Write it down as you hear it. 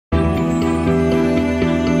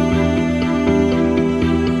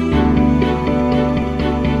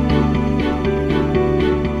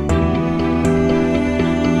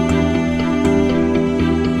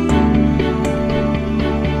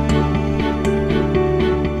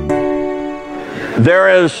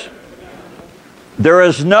There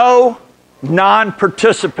is no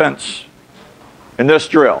non-participants in this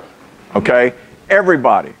drill, okay?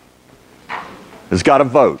 Everybody has got to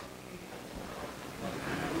vote.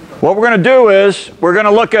 What we're going to do is we're going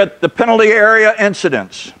to look at the penalty area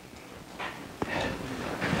incidents.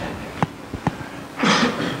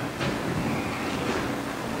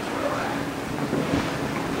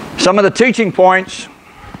 Some of the teaching points,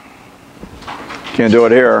 can't do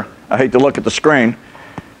it here. I hate to look at the screen.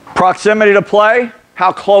 Proximity to play,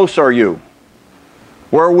 how close are you?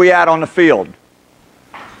 Where are we at on the field?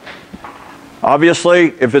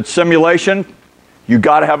 Obviously, if it's simulation, you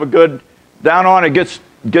got to have a good down on it.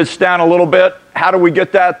 Gets down a little bit. How do we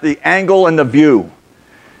get that? The angle and the view.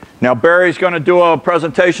 Now Barry's going to do a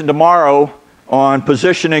presentation tomorrow on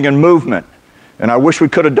positioning and movement. And I wish we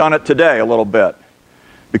could have done it today a little bit.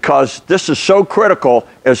 Because this is so critical.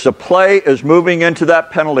 As the play is moving into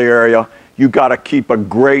that penalty area, you've got to keep a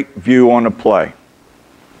great view on the play.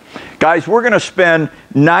 Guys, we're going to spend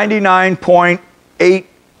 99.8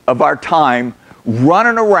 of our time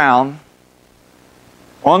running around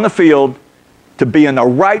on the field to be in the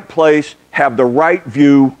right place, have the right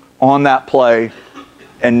view on that play,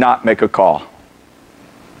 and not make a call.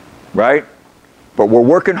 Right? But we're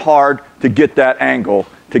working hard to get that angle,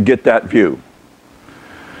 to get that view.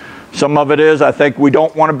 Some of it is, I think we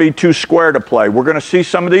don't want to be too square to play. We're going to see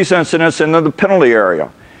some of these incidents in the penalty area.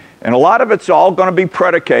 And a lot of it's all going to be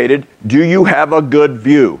predicated, do you have a good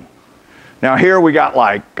view? Now here we got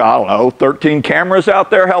like, I don't know, 13 cameras out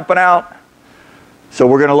there helping out. So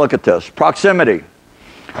we're going to look at this. Proximity.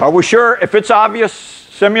 Are we sure? If it's obvious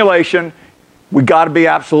simulation, we got to be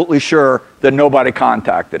absolutely sure that nobody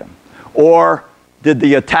contacted him. Or did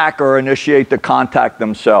the attacker initiate the contact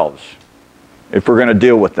themselves, if we're going to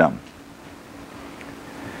deal with them.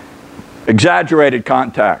 Exaggerated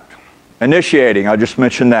contact. Initiating, I just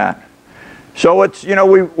mentioned that. So it's, you know,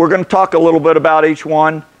 we're going to talk a little bit about each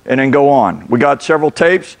one and then go on. We got several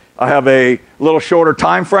tapes. I have a little shorter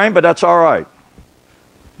time frame, but that's all right.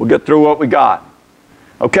 We'll get through what we got.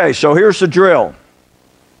 Okay, so here's the drill.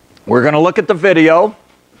 We're going to look at the video.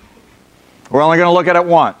 We're only going to look at it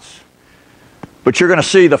once. But you're going to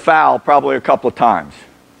see the foul probably a couple of times.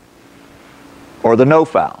 Or the no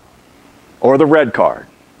foul. Or the red card.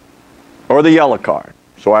 Or the yellow card.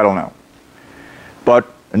 So I don't know.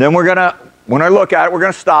 And then we're going to, when I look at it, we're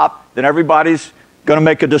going to stop. Then everybody's going to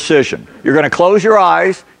make a decision. You're going to close your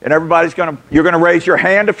eyes, and you're going to raise your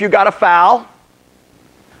hand if you got a foul.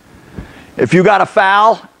 If you got a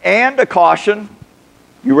foul and a caution,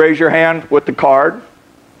 you raise your hand with the card.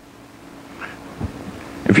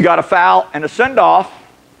 If you got a foul and a send-off,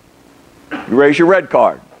 you raise your red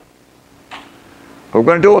card. We're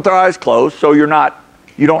going to do it with our eyes closed, so you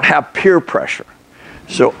don't have peer pressure.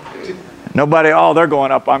 So nobody, oh, they're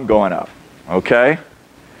going up, I'm going up. Okay?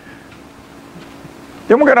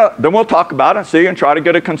 Then we'll talk about it and see and try to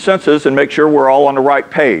get a consensus and make sure we're all on the right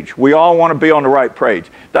page. We all want to be on the right page.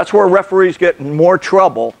 That's where referees get in more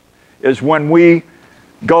trouble, is when we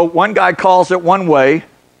go, one guy calls it one way,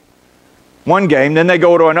 one game, then they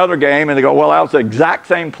go to another game and they go, well, that was the exact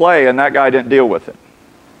same play and that guy didn't deal with it.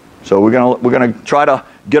 So we're gonna try to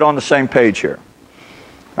get on the same page here.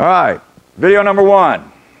 All right, video number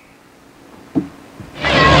one.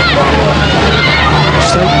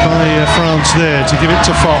 Mistake by France there to give it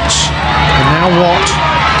to Fox. And now Watt.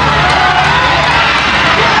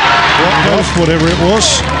 Whatever it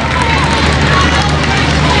was.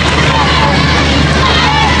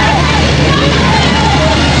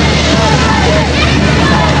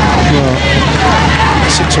 Well,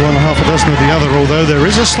 6 to 1, half a dozen of the other, although there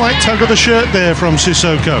is a slight tug of the shirt there from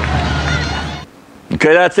Sissoko.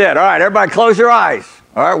 Okay, that's it. All right, everybody close your eyes.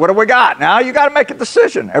 All right, what do we got? Now you got to make a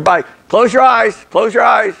decision. Everybody close your eyes, close your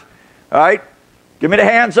eyes. All right, give me the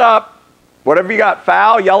hands up. Whatever you got,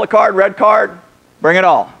 foul, yellow card, red card, bring it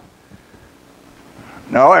all.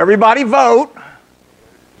 No, everybody vote.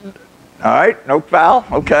 All right, no foul,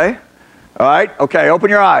 okay. All right, okay, open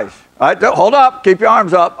your eyes. All right, hold up, keep your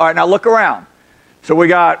arms up. All right, now look around. So we've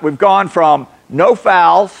gone from no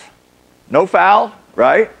fouls, no foul,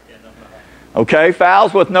 right? Yeah, no foul. Okay,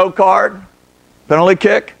 fouls with no card, penalty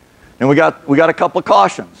kick, and we got a couple of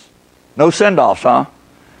cautions. No send-offs, huh?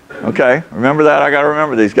 Okay, remember that? I got to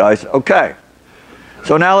remember these guys. Okay,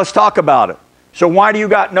 so now let's talk about it. So why do you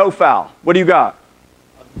got no foul? What do you got?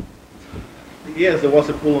 Yes, there was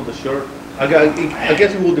a pull on the shirt. I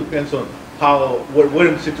guess it will depend on what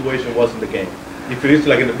the situation was in the game. If it is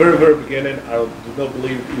like in the very, very beginning, I do not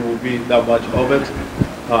believe it will be that much of it.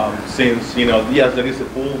 Since, you know, yes, there is a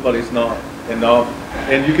pull, but it's not enough.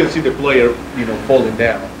 And you can see the player, you know, falling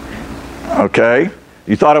down. Okay.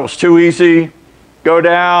 You thought it was too easy? Go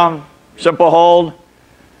down, simple hold.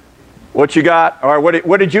 What you got? All right,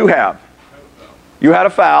 what did you have? You had a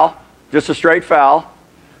foul, just a straight foul.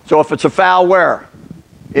 So if it's a foul, where?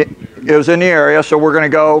 It was in the area, so we're going to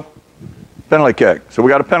go penalty kick. So we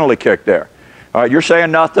got a penalty kick there. All right, you're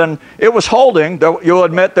saying nothing. It was holding. You'll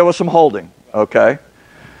admit there was some holding. Okay.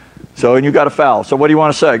 So, and you got a foul. So what do you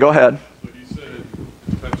want to say? Go ahead. But you said it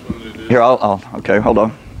depends when it is. Here, okay, hold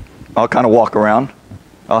on. I'll kind of walk around.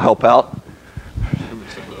 I'll help out.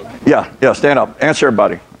 Yeah, stand up. Answer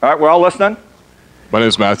everybody. All right, we're all listening? My name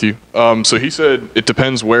is Matthew. So he said it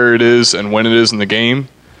depends where it is and when it is in the game.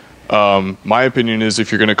 My opinion is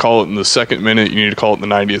if you're going to call it in the 2nd minute, you need to call it in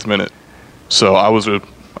the 90th minute. So I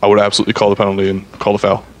would absolutely call the penalty and call the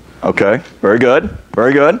foul. Okay, very good,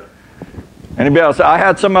 very good. Anybody else? I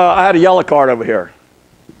had a yellow card over here.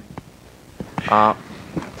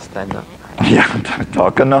 Stand up. Yeah,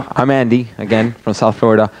 talking now. I'm Andy again from South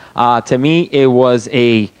Florida. To me, it was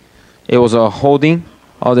a holding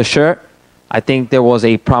of the shirt. I think there was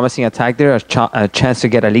a promising attack there, a chance to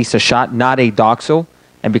get at least a shot, not a doxel.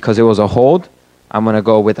 And because it was a hold, I'm going to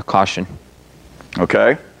go with a caution.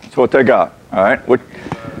 Okay, that's what they got. All right,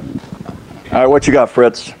 what you got,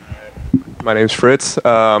 Fritz? My name's Fritz.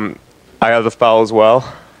 I have the foul as well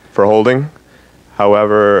for holding.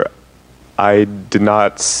 However, I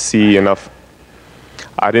didn't see enough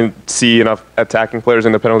attacking players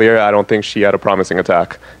in the penalty area. I don't think she had a promising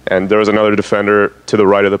attack. And there was another defender to the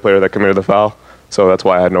right of the player that committed the foul. So that's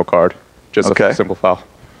why I had no card. Just a simple foul.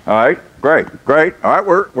 All right, great. All right,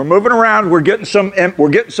 we're moving around. We're getting some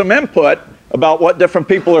input about what different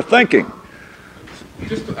people are thinking.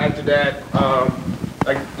 Just to add to that,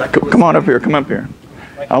 come on up here. Come up here.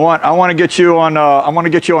 I want to get you on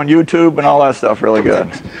YouTube and all that stuff. Really good.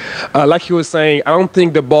 like he was saying, I don't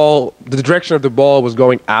think the direction of the ball was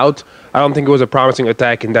going out. I don't think it was a promising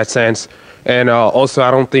attack in that sense. And also,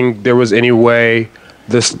 I don't think there was any way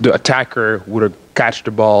the attacker would have catched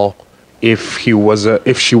the ball if she was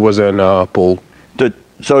in pool.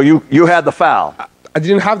 So you had the foul. I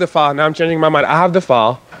didn't have the foul. Now I'm changing my mind. I have the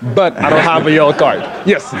foul, but I don't have a yellow card.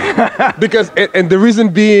 Yes, because and the reason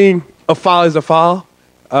being, a foul is a foul,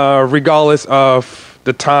 regardless of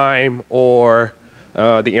the time or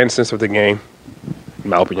the instance of the game, in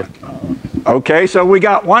my opinion. Okay, so we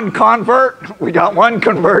got one convert. We got one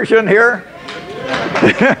conversion here.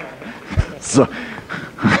 So,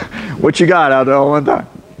 what you got out there one time?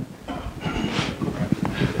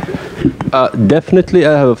 Definitely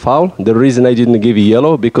I have a foul. The reason I didn't give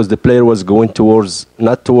yellow because the player was going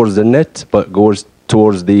not towards the net, but goes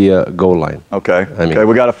towards the goal line. Okay. Okay,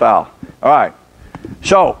 we got a foul. All right.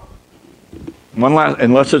 So, one last,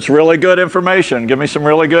 unless it's really good information, give me some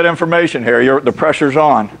really good information here. The pressure's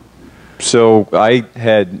on. So I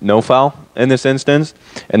had no foul in this instance,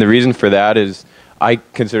 and the reason for that is I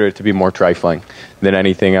consider it to be more trifling than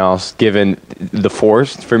anything else, given the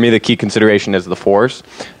force. For me, the key consideration is the force.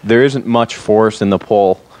 There isn't much force in the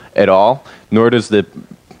pull at all, nor does the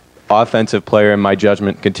offensive player, in my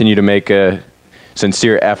judgment, continue to make a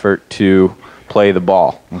sincere effort to play the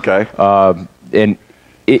ball. Okay. And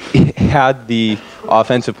had the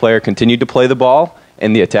offensive player continued to play the ball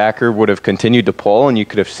and the attacker would have continued to pull and you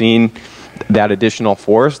could have seen that additional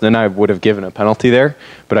force, then I would have given a penalty there.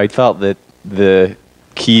 But I felt that the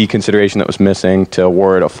key consideration that was missing to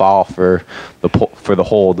award a foul for the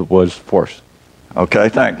hold was force. Okay,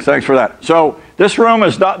 thanks for that. So this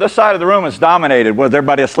side of the room is dominated. Was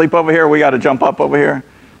everybody asleep over here? We got to jump up over here.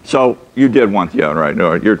 So you did one, yeah, right?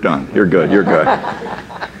 No, you're done. You're good. You're good.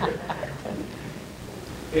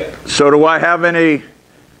 So do I have any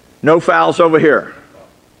no fouls over here?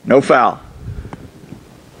 No foul.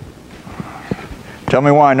 Tell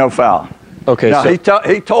me why no foul. Okay, now, so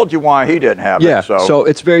he told you why he didn't have it. So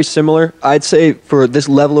it's very similar. I'd say for this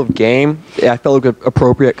level of game, I felt like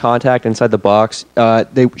appropriate contact inside the box.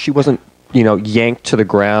 She wasn't, yanked to the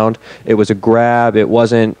ground. It was a grab. It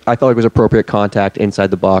wasn't. I felt like it was appropriate contact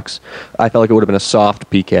inside the box. I felt like it would have been a soft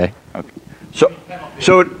PK. Okay.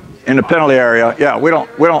 So in the penalty area, yeah, we don't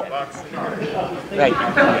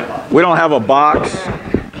have a box.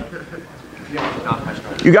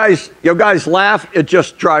 You guys laugh. It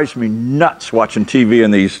just drives me nuts watching TV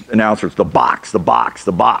and these announcers. The box.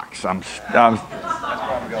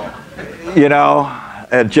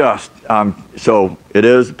 So it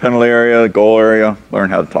is penalty area, goal area.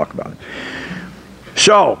 Learn how to talk about it.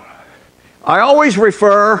 So I always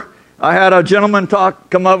refer. I had a gentleman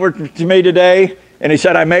come over to me today, and he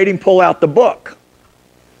said I made him pull out the book.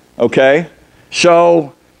 Okay,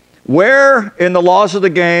 so where in the laws of the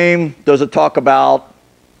game does it talk about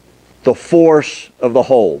the force of the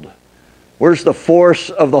hold? Where's the force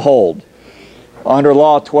of the hold? Under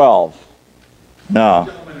law 12. No.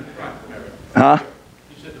 Huh?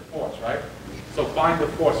 You said the force, right? So find the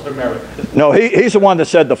force for merit. No, he's the one that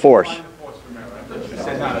said the force. Find the force for merit. I thought you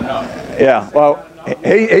said not enough. Yeah, well,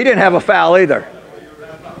 he didn't have a foul either.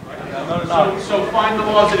 So find the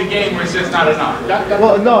laws of the game where it says not enough.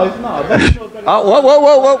 Well, no, it's not. Oh,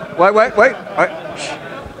 whoa. Wait.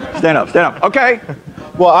 Stand up. Okay.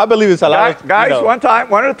 Well, I believe it's a lot of, guys,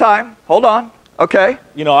 one at a time. Hold on. Okay.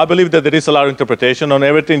 I believe that there is a lot of interpretation on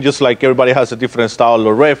everything, just like everybody has a different style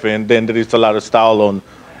of ref, and then there is a lot of style on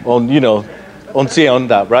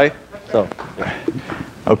that, right? So.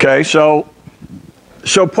 Okay, so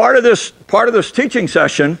part of this teaching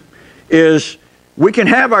session is we can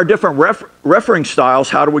have our different refereeing styles.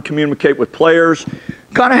 How do we communicate with players?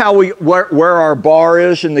 Kind of how where our bar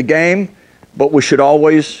is in the game, but we should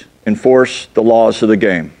always enforce the laws of the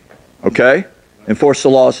game. Okay? Enforce the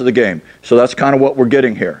laws of the game. So that's kind of what we're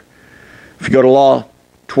getting here. If you go to law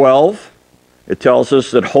 12, it tells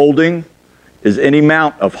us that holding is any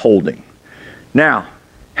amount of holding. Now,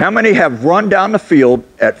 how many have run down the field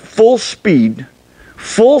at full speed?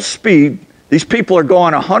 Full speed. These people are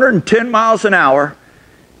going 110 miles an hour,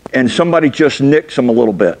 and somebody just nicks them a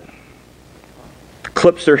little bit.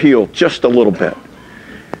 Clips their heel just a little bit.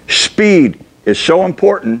 Speed is so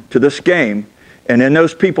important to this game, and then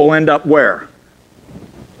those people end up where?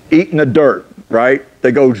 Eating the dirt, right?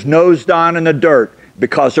 They go nose down in the dirt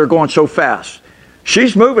because they're going so fast.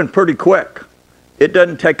 She's moving pretty quick. It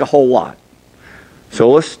doesn't take a whole lot.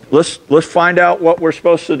 So let's find out what we're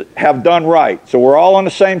supposed to have done right. So we're all on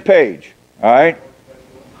the same page, all right?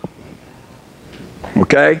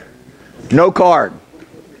 Okay? No card.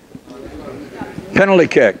 Penalty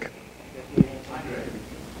kick.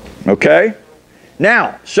 Okay?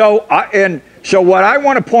 Now, so what I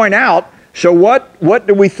want to point out, so what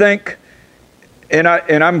do we think, and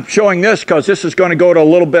I'm showing this because this is going to go to a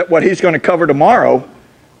little bit what he's going to cover tomorrow.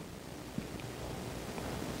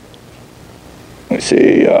 Let's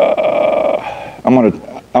see, I'm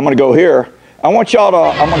gonna go here. I'm gonna try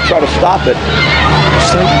to stop it.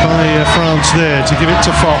 Mistake by France there to give it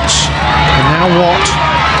to Fox. And now what?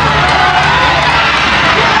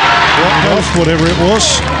 Off, whatever it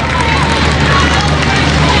was.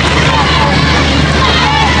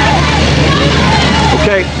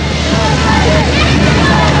 Okay.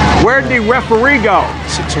 Where did the referee go?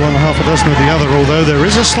 6 to 1, half a dozen of the other, although there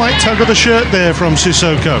is a slight tug of the shirt there from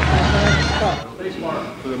Sissoko.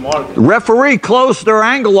 The referee closed their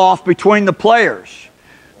angle off between the players.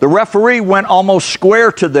 The referee went almost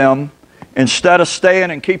square to them instead of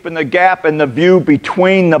staying and keeping the gap and the view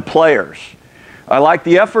between the players. I like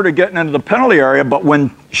the effort of getting into the penalty area, but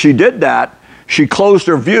when she did that, she closed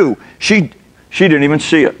her view. She didn't even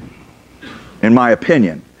see it, in my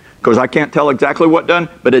opinion, because I can't tell exactly what done,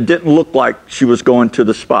 but it didn't look like she was going to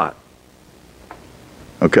the spot.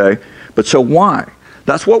 Okay? But so why?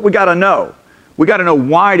 That's what we got to know. We got to know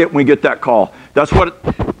why didn't we get that call. That's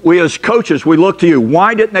what we as coaches, we look to you.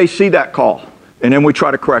 Why didn't they see that call? And then we try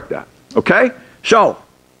to correct that. Okay? So,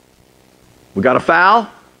 we got a foul.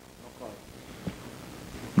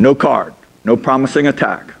 No card. No promising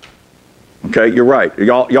attack. Okay? You're right.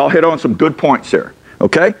 Y'all hit on some good points here.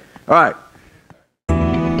 Okay? All right.